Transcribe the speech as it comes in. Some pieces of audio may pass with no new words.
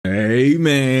Hey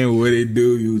man, what it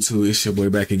do, YouTube? It's your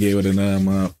boy back again with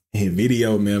another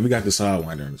video, man. We got the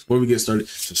Sidewinder. Before we get started,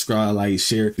 subscribe, like,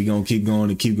 share. We gonna keep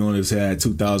going until at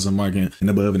 2,000 mark and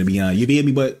above and beyond. You feel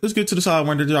me? But let's get to the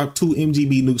Sidewinder. Drop 2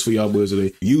 MGB nukes for y'all boys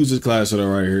today. Use this class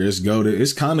right here. Let's go.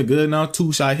 It's kind of good now.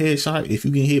 2-shot headshot. If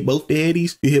you can hit both the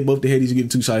headies, you get a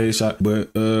 2-shot headshot.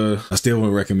 But I still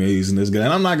wouldn't recommend using this gun.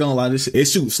 And I'm not gonna lie, it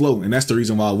shoots slow, and that's the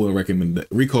reason why I wouldn't recommend that.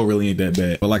 Recoil really ain't that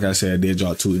bad. But like I said, I did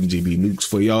drop 2 MGB nukes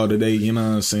for y'all today. You know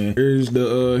what I'm saying? Here's the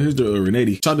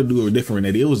Renetti. Tried to do a different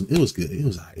Renetti. It was good. It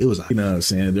was alright. You know what I'm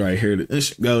saying? Right here,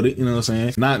 this go. You know what I'm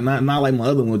saying? Not like my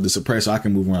other one with the suppressor. I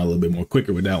can move around a little bit more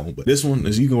quicker with that one. But this one,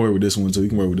 you can work with this one too.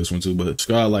 But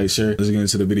subscribe, like, share. Let's get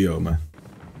into the video, man.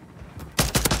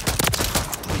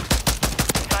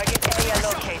 Target area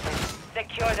located.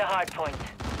 Secure the hard point.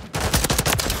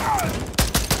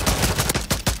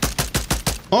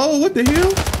 Oh, what the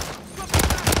hell?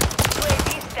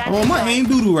 Oh, my aim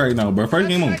doo-doo right now, bro. First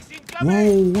game on.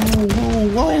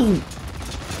 Whoa.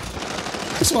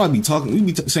 That's why I be talking. We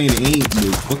be saying it ain't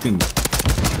the fucking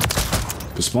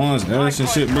spawns, ass and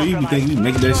shit, bro. You be thinking you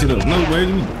make that shit up. No, bro.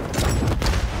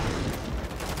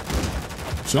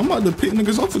 So I'm about to pick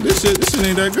niggas off of this shit. This shit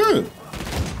ain't that good.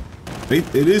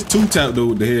 It is 2-tap though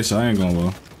with the headshot. I ain't gonna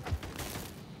lie.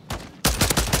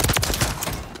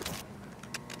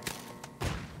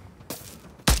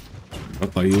 I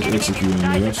thought he was executing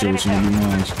me. That shit was gonna be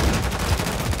mine.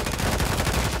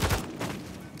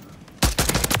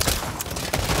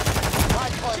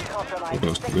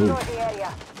 Let's go.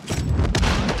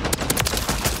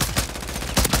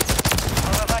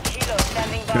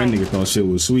 That nigga thought shit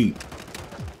was sweet.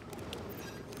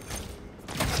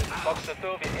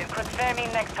 Confirming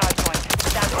next hard point.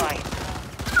 Stand by.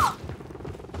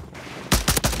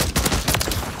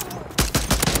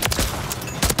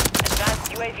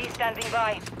 Advanced UAV standing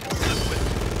by.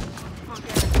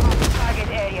 Target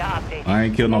area update. I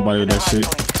ain't killed nobody with that shit.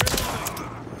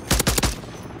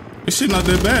 This shit not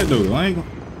that bad though.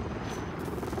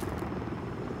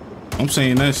 I'm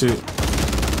saying that shit.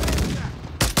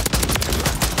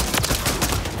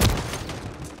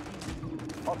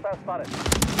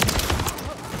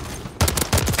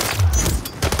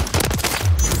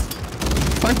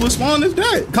 What type of spawn is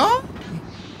that, Carl?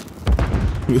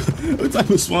 What type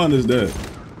of spawn is that?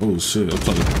 Oh shit, I'm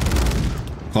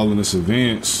calling this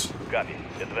advance. Copy.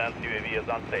 Advanced UAV is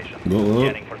on station. Go up.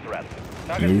 Scanning for threats.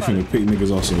 And we finna pick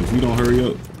niggas also. If we don't hurry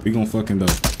up, we gon' fucking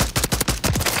die.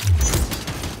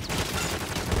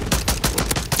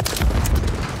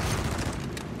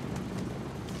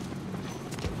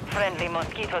 Friendly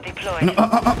mosquito deployed.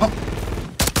 Hardpoint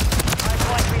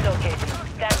relocated.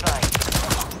 Stand by.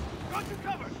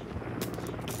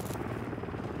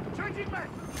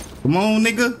 Come on,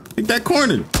 nigga. Hit that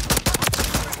corner.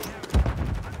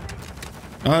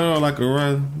 I don't like a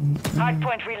ride.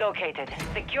 Hardpoint relocated.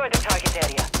 Secure the target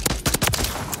area.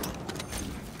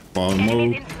 Fall Enemies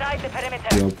mode. inside the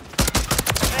perimeter. Yep.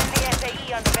 Friendly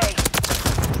SAE on the way.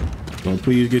 So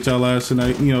please get y'all ass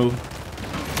tonight, you know.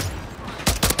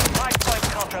 Hardpoint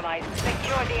compromised.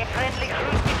 Secure the friendly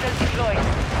cruise missile deployed.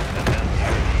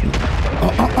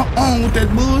 With that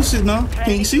bullshit, no.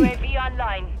 Can't see. UAV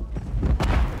online.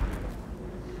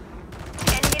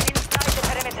 Enemies inside the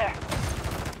perimeter.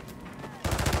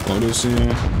 Oh, this in.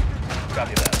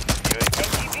 Copy that.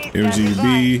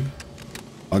 MGB.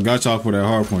 I got y'all for that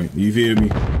hard point. You feel me?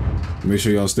 Make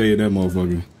sure y'all stay at that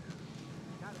motherfucker.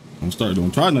 I'm starting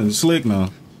doing try nothing slick now.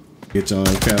 Get y'all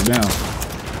capped down.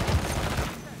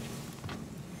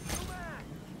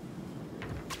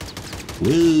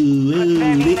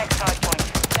 Woo. Next hardpoint.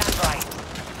 Stand by.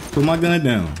 Put my gun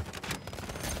down.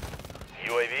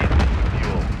 UAV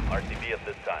fuel. RCB at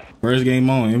this time. First game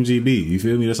on MGB. You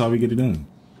feel me? That's how we get it done.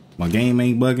 My game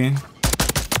ain't bugging.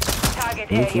 Target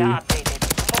area updated.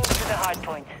 Move to the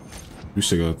hardpoint. We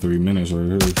still got 3 minutes right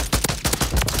here.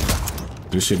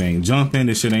 This shit ain't jumping.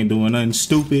 This shit ain't doing nothing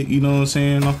stupid. You know what I'm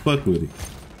saying? I fuck with it.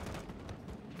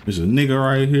 There's a nigga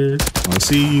right here. I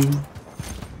see you.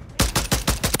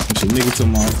 There's a nigga to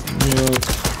my...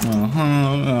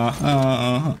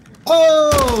 Yeah.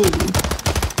 Oh!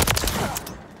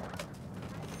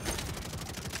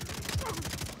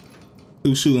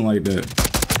 Who's shooting like that?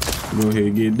 Go ahead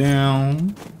and get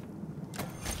down.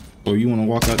 Oh, you want to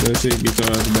walk out that shit? Get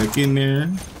your ass back in there.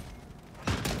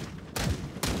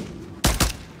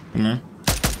 Come here.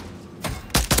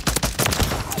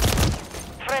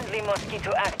 Friendly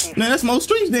mosquito active. Man, that's more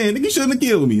streets then. Nigga, you shouldn't have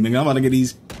killed me. Nigga, I'm about to get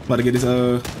these. See if I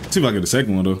get the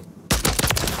second one though.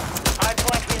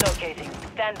 Hardpoint relocating.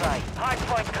 Stand by.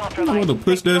 Hardpoint compromised. I want to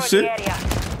push that shit. Area.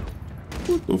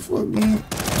 What the fuck, man?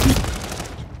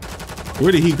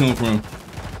 Where did he come from?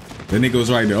 The nigga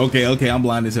was right there. Okay, okay, I'm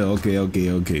blind as hell. Okay,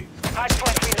 okay, okay.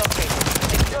 Hardpoint relocated.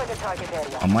 Secure the target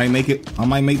area. I might make it. I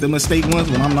might make the mistake once,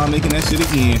 but I'm not making that shit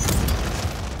again.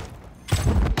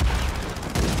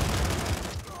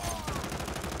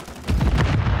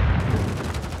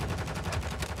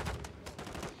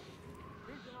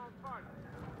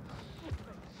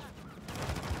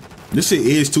 This shit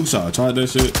is two-side. Try that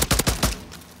shit.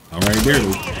 All right,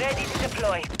 barely. Ready to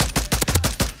deploy.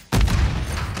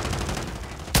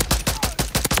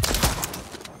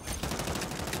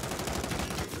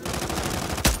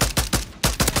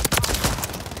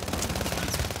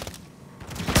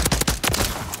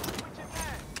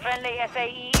 Friendly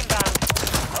SAE inbound.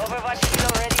 Overwatch Kilo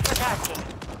ready for tasking.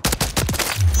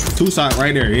 Two-side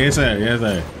right there. Yes, sir. Yes,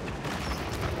 sir.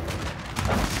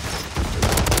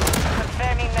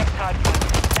 Confirming next hardpoint.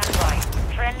 Stand by.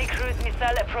 Friendly cruise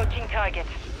missile approaching target.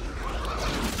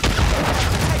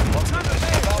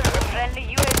 Friendly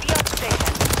UAV on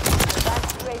station.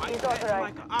 Advanced UAV is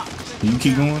authorized. You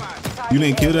keep going. You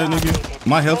didn't kill that nigga.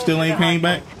 My health still ain't came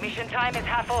back. Mission time is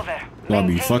half over. So I'll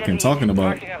be fucking talking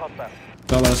about.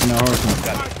 Tell us in that hard point.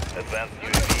 Advanced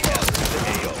UAV enters the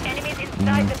AO. Enemies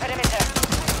inside the perimeter.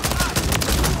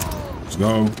 Let's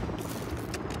go.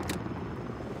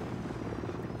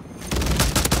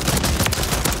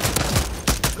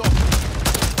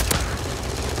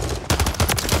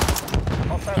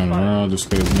 Turn around, just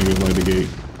because niggas like the gate.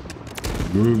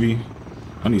 Groovy.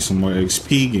 I need some more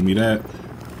XP. Give me that.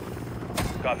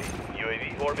 Copy.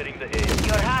 UAV orbiting the AO.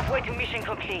 You're halfway to mission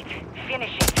complete.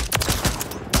 Finish it.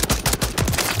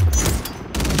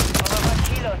 Overwatch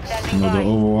Kilo standing Another by.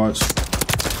 Overwatch.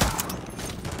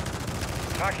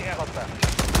 Tracking a hostile.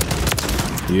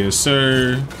 Yes,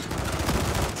 sir.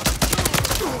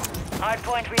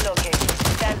 Hardpoint relocated.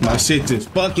 Stand by. My shit just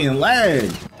fucking lag.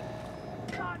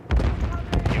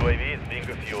 UAV is being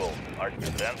refueled. Our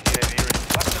advanced UAV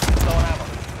requested on ammo.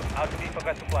 RTB for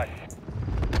supply.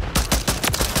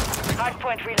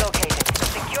 Hardpoint relocated.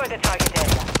 Secure the target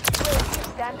area. UAV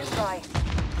standing by.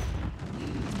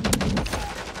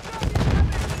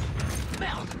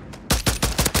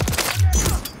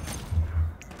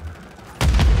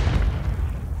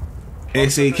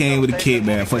 SA came with a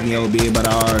kickback. Fucking LB, but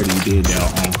I already did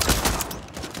that.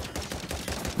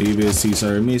 Leave it, see,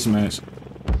 sir. Mismatch.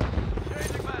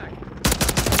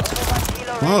 Overwatch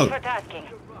Kilo ready Fuck. for tasking.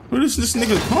 Where does this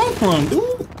nigga come from,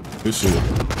 dude? Good shit.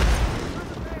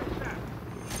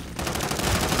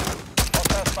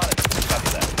 Hostile spotted. Copy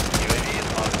that. UAV is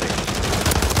on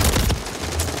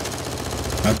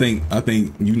station. I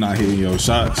think you not hitting your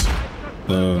shots.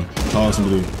 Cause me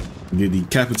to get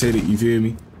decapitated. You feel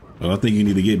me? I think you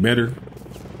need to get better.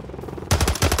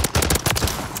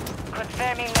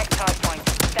 Confirming next hardpoint.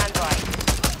 Stand by.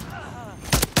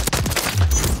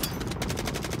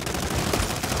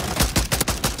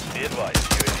 Be advised.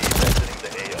 UAV is exiting the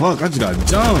AO. Fuck, I just got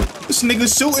jumped. This nigga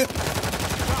shooting.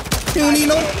 He don't need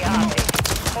no. Area update.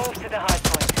 Move to the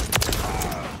hardpoint.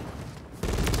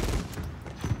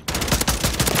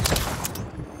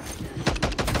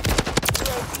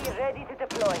 UAV ready to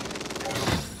deploy.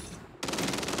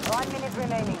 1 minute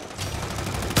remaining.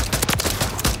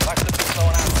 Practice is low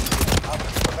on ammo.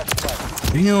 RTB for supply.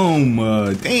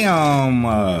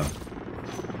 Damn.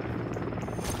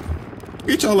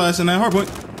 Get your ass in that hard point.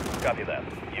 Copy that.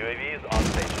 UAV is on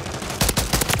station.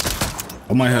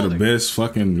 I might have the best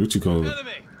fucking, what you call it?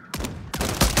 Enemy!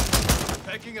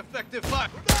 Taking effective fire.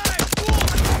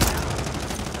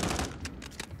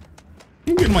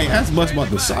 You getting my ass bust by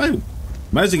the side.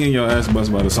 Imagine getting your ass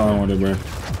bust by the side one day, bro.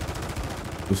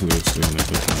 This is still in there.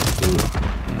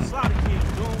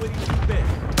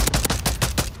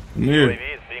 Come here. UAV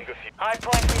is being refueled.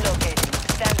 Hardpoint relocated.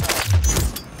 Stand by.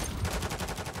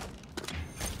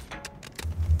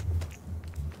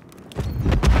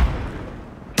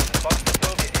 Fox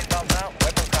facility inbound now.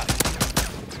 Weapon cut.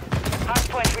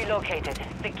 Hardpoint relocated.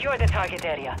 Secure the target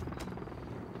area.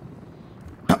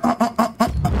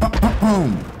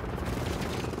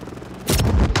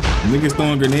 Niggas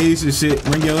throwing grenades and shit.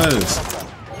 Bring your ass.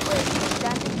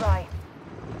 Standing by.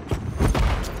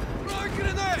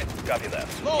 Copy that.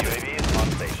 UAV is on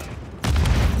station.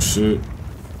 Shit.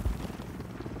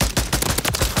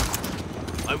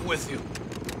 I'm with you.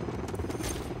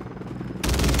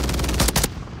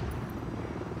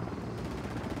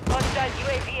 Hostile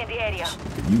UAV in the area.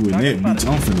 You in that bitch,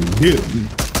 I'm finna hit.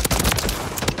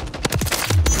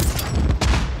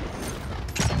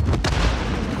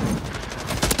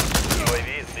 UAV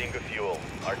is being refueled.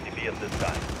 RTB at this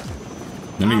time.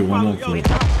 That nigga one more kill. We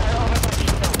lost our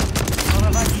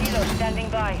Overwatch Kilo standing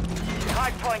by.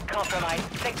 Hardpoint compromised.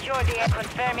 Secure the air.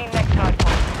 Confirming next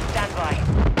hardpoint. Stand by.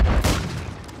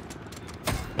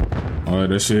 Alright,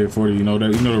 that shit 40, you know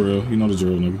that, you know the real, you know the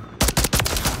drill, nigga.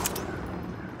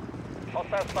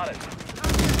 Hostile spotted.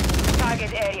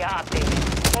 Target area updated.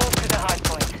 Move to the hard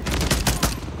point.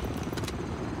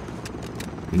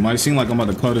 It might seem like I'm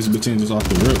about to call this bitch in just off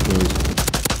the rip, cause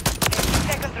 50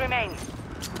 seconds remain.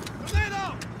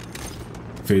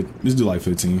 let's do like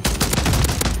 15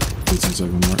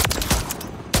 second mark.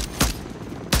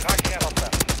 Tracking out hostile.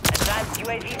 Advanced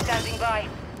UAV standing by.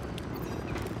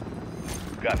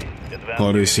 Copy. Advance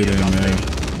Call this shit in, man.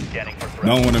 Scanning for threat.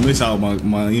 Don't want to miss out my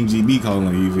MGB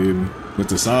calling, you feel me? With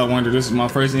the Sidewinder, this is my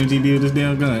first MGB with this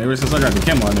damn gun. Ever since I got the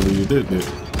camo, I never used it.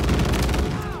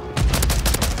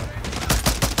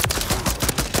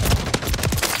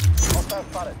 Hostile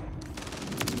spotted.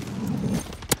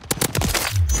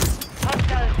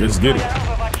 Hostiles Let's get it.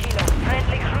 over Kilo.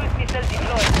 Friendly cruise missile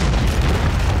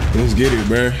deployed. Let's get it,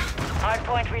 bruh. Hard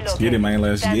point relocated. Let's get it, man.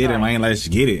 Let's Stand get it, by. man. Let's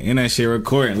get it. And that shit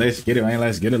recording. Let's get it, man.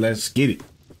 Let's get it. Let's get it.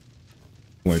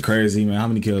 Went crazy, man. How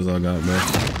many kills I got, bro?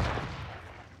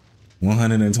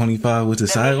 125 with the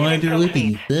Sidewinder with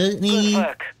the Good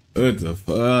work. What the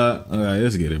fuck? Alright,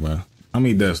 let's get it, bro. How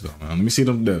many deaths though, man? Let me see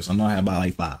them deaths. I know I had about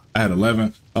like 5. I had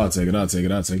 11. I'll take it. Capture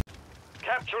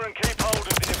and keep hold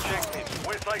of the objectives.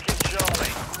 We're taking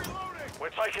Charlie. We're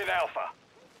taking Alpha.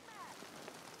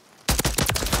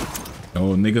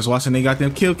 Oh, niggas watching, they got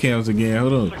them kill cams again.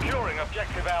 Hold on. Securing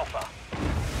objective Alpha.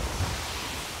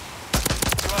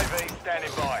 UAV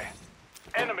standing by.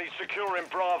 Enemy securing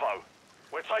Bravo.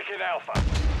 We're taking Alpha.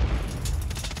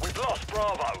 We've lost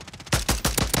Bravo.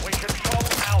 We control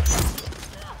Alpha.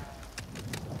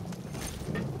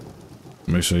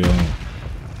 Make sure y'all.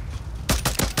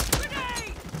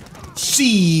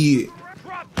 Shit.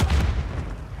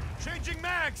 Changing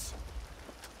mags.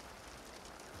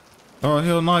 Oh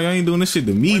hell no, y'all ain't doing this shit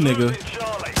to me, We're nigga. losing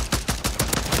Charlie.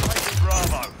 Taking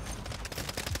Bravo.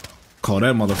 Call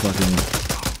that motherfucker in.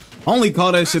 Only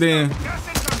call that shit in.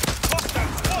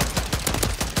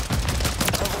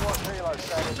 Overwatch Helo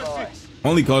standing by.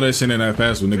 Only call that shit in that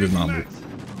fast when niggas not moving.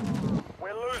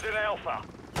 We're losing Alpha.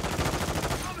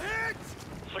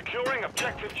 Securing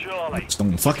objective Charlie.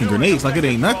 Throwing fucking grenades like it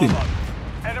ain't nothing. Bravo.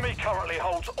 Enemy currently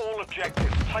holds all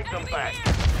objectives. Take them back.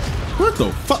 What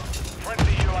the fuck?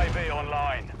 Friendly UAV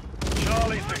online.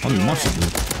 Charlie I secure. need my shit,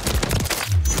 dude.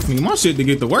 I need my shit to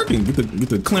get to working. Get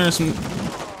the clearance from.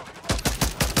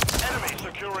 Enemy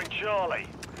securing Charlie.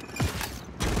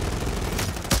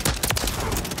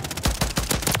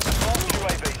 Advanced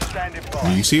UAV standing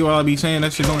by. You see what I be saying?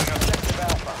 That shit going. Objective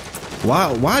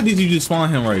Alpha. Why did you just spawn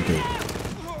him right there?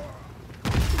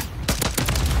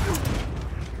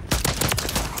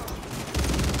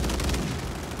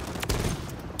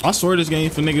 I swear this game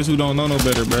for niggas who don't know no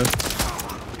better, bruh.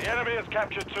 The enemy has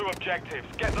captured 2 objectives.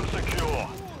 Get them secure.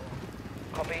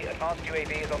 Copy. Advanced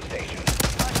UAV is on station.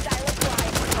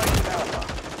 We're taking Alpha.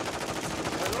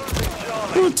 We're losing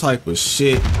Charlie. What type of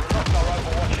shit? We lost our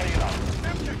Overwatch Helo.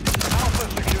 Alpha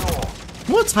secure.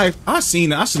 What type? I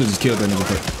seen it. I should have just killed that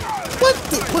nigga.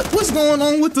 What's going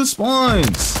on with the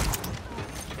spawns?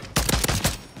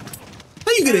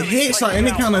 How you get a headshot and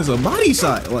it count as a body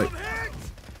shot? Like,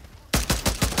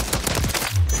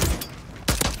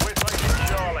 We're taking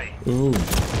Charlie. ooh. We're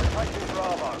taking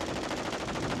Bravo.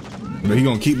 But he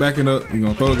gonna keep backing up. He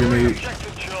gonna throw a grenade.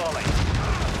 Objective Charlie.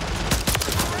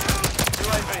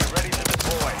 UAV ready to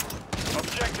deploy.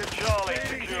 Objective Charlie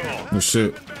secure. Oh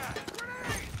shit.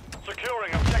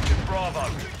 Securing objective Bravo.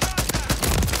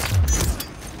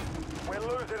 We're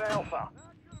losing Alpha.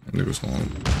 Niggas going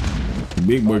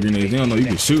big boy grenades. They don't know you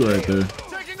can shoot right there.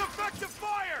 Taking effective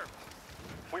fire.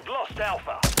 We've lost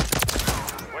Alpha.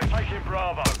 We're taking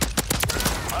Bravo.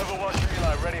 Overwatch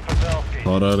Helo ready for Belsky.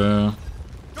 Hold that down.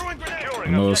 Throwing grenade. I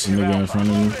know it's a nigga in front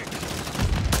of me.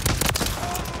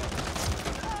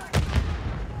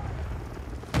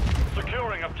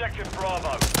 Securing objective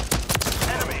Bravo.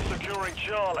 Enemy securing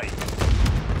Charlie.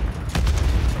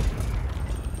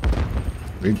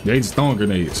 They just throwing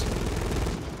grenades.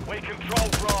 We control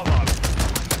Bravo.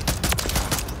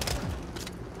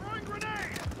 Throwing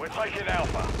grenade. We're taking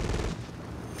Alpha.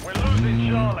 We're losing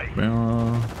Charlie.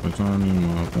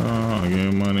 I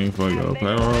get money for your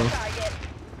payroll.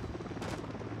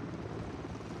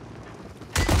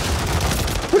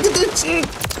 Look at this shit.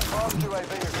 Fast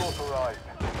UAV is authorized.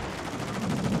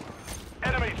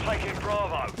 Enemy taking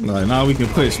Bravo. Alright, now we can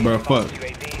push, bro. Fuck.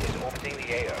 UAV is orbiting the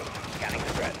AO. Scanning the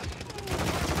threat.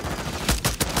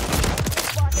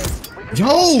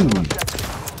 Yo!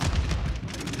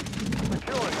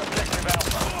 Securing objective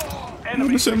Alpha. Let Enemy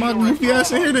me set my securing goofy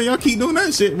ass in here. Then y'all keep doing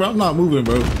that shit, bro. I'm not moving,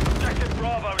 bro. Objective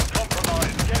Bravo is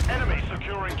compromised. Get enemy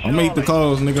securing Charlie. I'll make the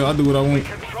calls, nigga. I'll do what I want.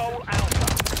 Control Alpha.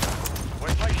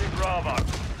 We're taking Bravo.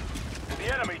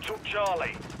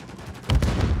 Charlie.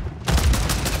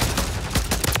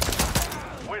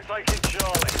 We're taking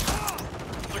Charlie.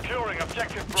 Securing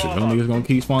objective Shit, them Bravo. niggas gonna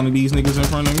keep spawning these niggas in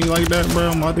front of me like that, bro.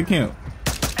 I'm out the camp.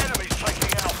 Enemies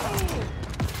taking Alpha.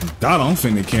 God, I'm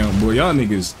finna camp, boy. Y'all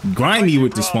niggas grimy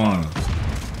with the spawns.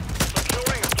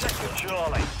 Securing objective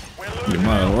Charlie. We're Get losing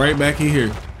my Alpha. right back in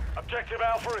here. Objective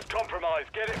Alpha is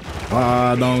compromised. Get it?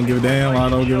 I don't give a damn. I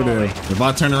don't give a damn. If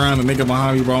I turn around and nigga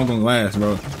behind me, bro, I'm gonna last,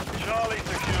 bro. Charlie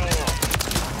secure.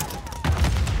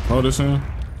 Hold this in.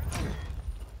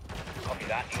 Copy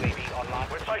that. UAV online.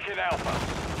 We're taking Alpha.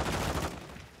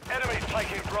 Enemies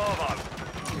taking Bravo.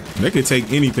 They could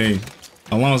take anything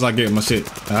as long as I get my shit.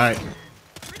 All right.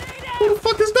 Who the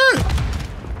fuck is that?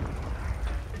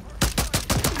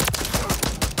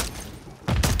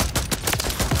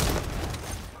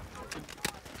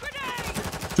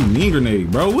 Too mean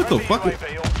grenade, bro. What the fuck?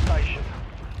 UAV on station.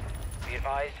 Be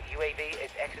advised, UAV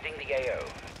is exiting the AO.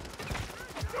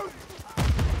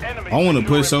 Enemies I want to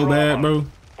push so securing bad, Bravo. bro.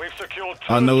 We've secured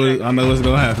two I know it. I know what's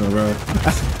gonna happen, bro.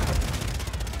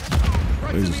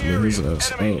 Enemies His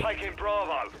taking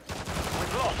Bravo.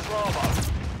 We've lost Bravo.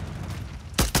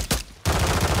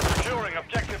 Securing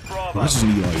objective Bravo. I just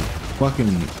need like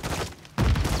fucking.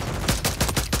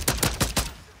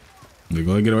 They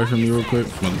go get away from me real quick.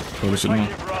 I'm gonna throw this shit on.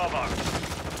 Taking Bravo.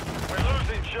 We're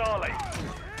losing Charlie.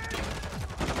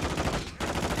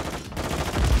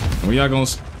 When y'all gonna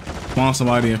spawn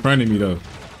somebody in front of me though?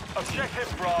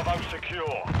 Objective Bravo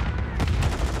secure.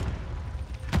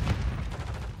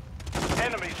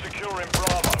 Enemy securing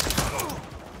Bravo.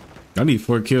 I need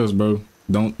 4 kills, bro.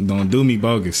 Don't do me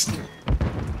bogus.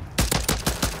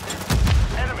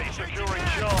 Enemy securing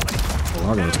Charlie.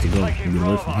 Oh, I got to go and get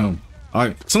away from him.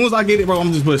 Alright, as soon as I get it, bro,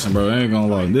 I'm just pushing, bro. I ain't gonna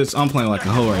lie. This I'm playing like a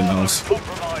hoe right now.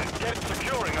 Compromised. Get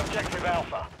securing objective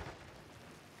Alpha.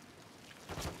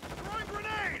 Throwing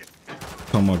grenade!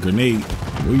 Talking about grenade.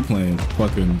 We playing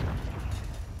fucking.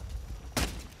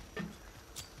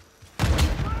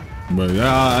 Bro,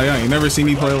 y'all ain't never seen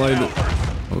me play like that.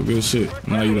 Oh, good shit.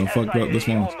 Now you done fucked up this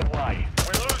one. On the way.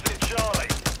 We're losing Charlie.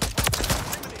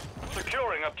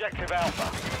 Securing objective Alpha.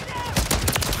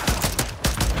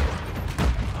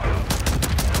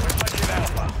 We're taking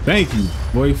Alpha. Thank you,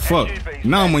 boy. Fuck.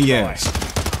 Now I'm on your ass.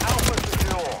 Alpha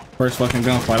secure. First fucking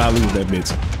gunfight, I lose that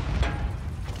bitch.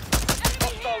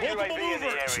 Hostile UAV in the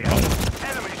area.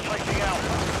 Enemies taking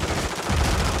Alpha.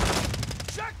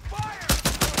 Check fire!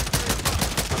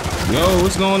 Yo,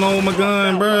 what's going on with my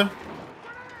gun, bruh?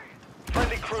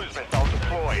 Friendly cruise missile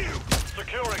deployed.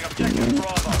 Securing objective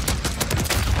Bravo.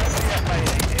 Friendly FAA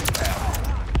inbound.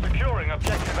 Securing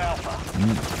objective Alpha.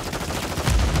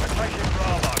 We're taking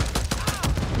Bravo.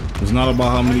 It's not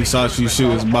about how many shots you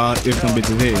shoot, it's about if them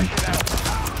bitches hitting. Taking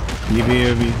Alpha. You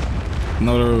feel me?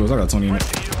 Know the rules. I got 20 in it.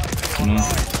 UAV online.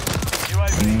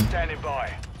 UAV standing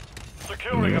by.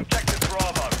 Securing objective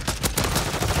Bravo.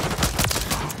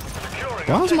 Securing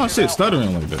Why is my objective shit Alpha.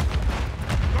 stuttering like that?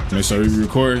 Make sure we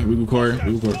record. We record.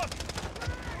 We record.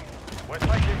 We're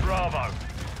taking Bravo.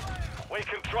 We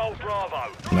control Bravo.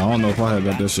 No, I don't know if I have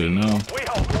got that shit now. We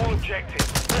hold all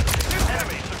objectives.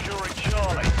 Enemy securing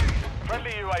Charlie.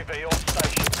 Friendly UAV on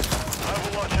station.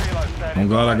 Overwatch helo standing On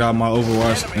God, by. I got my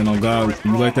Overwatch, and on God,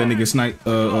 you let that nigga snipe,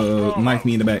 knife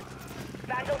me in the back.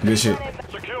 Good shit.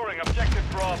 Securing objective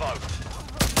Bravo.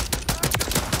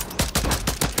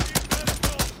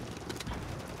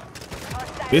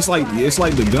 It's like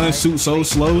the gun shoots so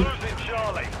slow. Losing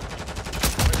Charlie.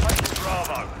 We're taking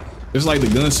Bravo. It's like the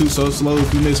gun shoots so slow.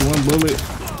 If you miss one bullet,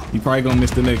 you probably gonna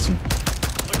miss the next one.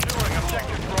 Securing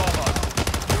objective Bravo.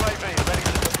 UAV ready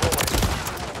to deploy.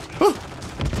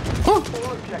 All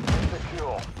objectives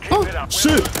secure. Keep Oh, it up. We're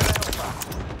shit. losing Alpha.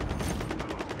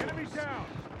 Enemy down!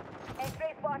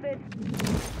 X-ray spotted.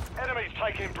 Enemies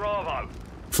taking Bravo.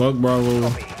 Fuck Bravo.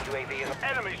 Copy. UAV is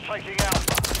Enemies taking Alpha.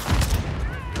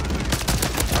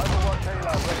 Overwatch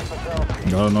helo ready for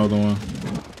selfie. Got another one.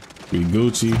 We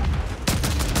Gucci.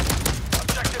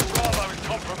 Objective Bravo is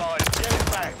compromised. Get it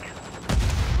back.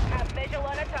 Have visual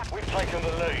on attack. We've taken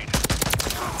the lead.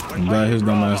 I'm glad his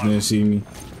dumb ass didn't see me.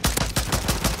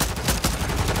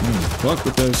 Fuck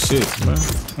with that shit, man.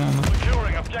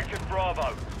 Securing objective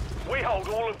Bravo. We hold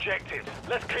all objectives.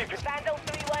 Let's keep it. Vandal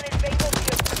 3-1 is being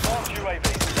reviewed. Advanced UAV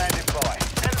standing by.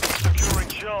 Enemy securing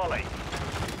Charlie.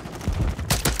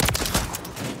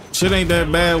 Shit ain't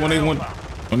that bad when they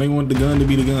want the gun to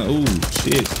be the gun. Oh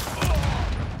shit.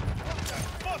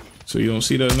 So you don't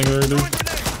see that nigga right there?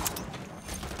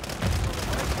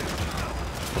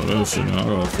 Oh that shit now. I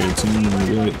got 15.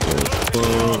 What the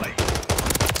fuck?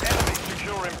 Enemy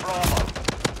securing Bravo.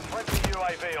 Friendly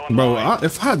UAV on Bro, line.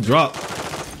 if I drop,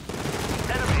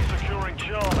 Enemy securing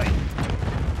Charlie.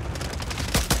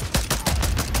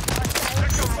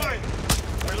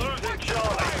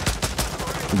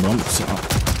 bro.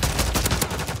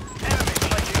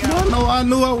 I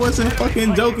knew I wasn't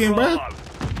fucking joking, bro. I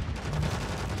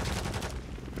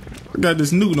got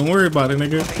this nuke. Don't worry about it,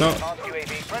 nigga. No.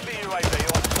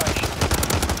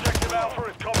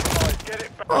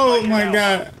 Oh my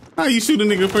god. How you shoot a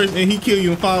nigga first and he kill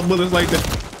you in 5 bullets like that?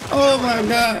 Oh my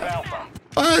god.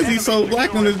 Why is he so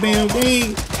black on this damn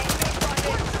game?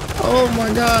 Oh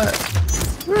my god.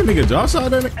 That nigga drop shot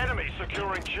that nigga. Enemy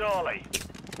securing Charlie.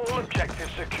 All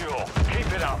objectives secure.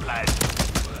 Keep it up, lads.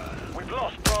 We've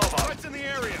lost Bravo. What's in the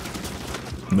area?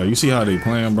 No, you see how they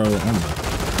playing, bro?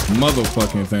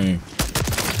 Motherfucking thing.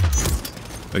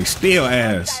 They still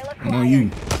ass on you.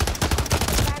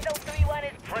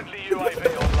 Friendly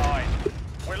UAV online.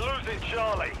 We're losing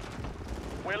Charlie.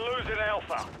 We're losing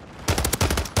Alpha.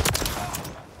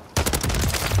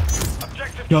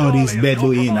 Objective Yo, this Charlie bad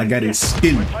boy in. I got it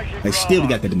still. We're taking I still Bravo.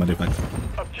 got that motherfucker.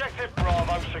 Objective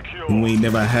Bravo secure. You ain't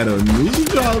never had a new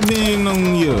job in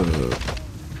on you.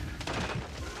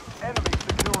 Enemy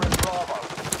securing Bravo.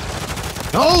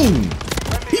 Oh!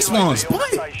 Friendly He spawned UAV spot. on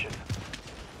station.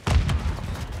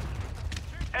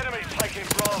 Enemy taking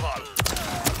Bravo.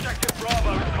 Objective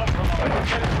Bravo is compromised.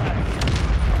 Get it back.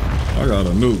 I got a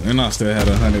nuke and I still had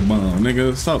 100 bomb.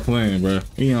 Nigga, stop playing, bro.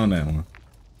 Be on that one.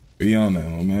 Be on that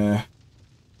one, man.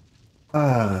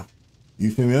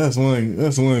 You feel me? That's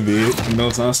one vid. You know,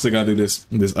 so I still gotta do this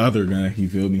other gun, you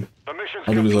feel me? The mission's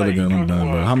I'll do this other complete. gun, I'm Good done,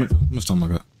 bro. work. How much time I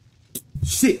got?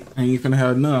 Shit, I ain't finna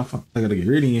have enough. I gotta get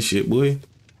ready and shit, boy.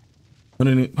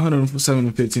 107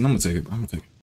 and 15. I'm gonna take it.